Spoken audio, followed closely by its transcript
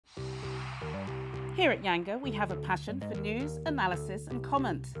Here at Yanga, we have a passion for news, analysis and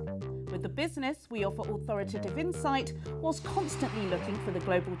comment. With the business, we offer authoritative insight whilst constantly looking for the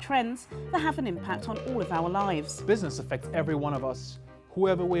global trends that have an impact on all of our lives. Business affects every one of us,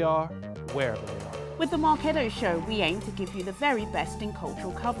 whoever we are, wherever we are. With the Mark Edo Show, we aim to give you the very best in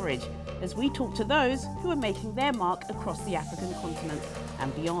cultural coverage as we talk to those who are making their mark across the African continent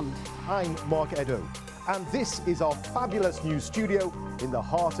and beyond. I'm Mark Edo, and this is our fabulous new studio in the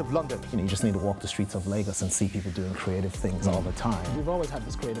heart of London. You just need to walk the streets of Lagos and see people doing creative things all the time. We've always had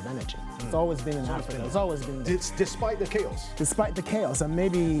this creative energy. It's always been in Africa. It's always been Despite the chaos. Despite the chaos, and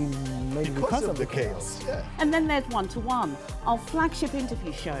maybe because of the chaos. Yeah. And then there's One-to-One, our flagship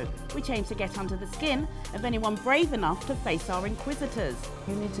interview show, which aims to get under the skin of anyone brave enough to face our inquisitors.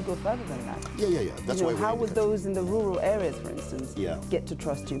 You need to go further than that. Yeah. That's why how would those in the rural areas, for instance, get to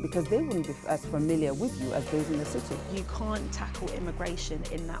trust you? Because they wouldn't be as familiar with you as those in the city. You can't tackle immigration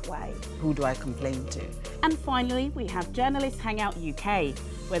in that way. Who do I complain to? And finally, we have Journalists Hangout UK,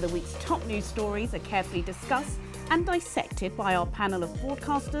 where the week's top news stories are carefully discussed and dissected by our panel of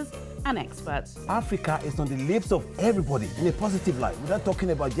broadcasters and experts. Africa is on the lips of everybody in a positive light. We're not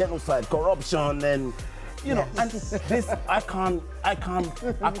talking about genocide, corruption, and know, and this I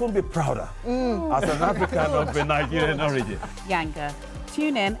couldn't be prouder as an African of a Nigerian origin. Yanga,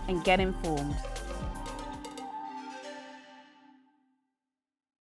 tune in and get informed.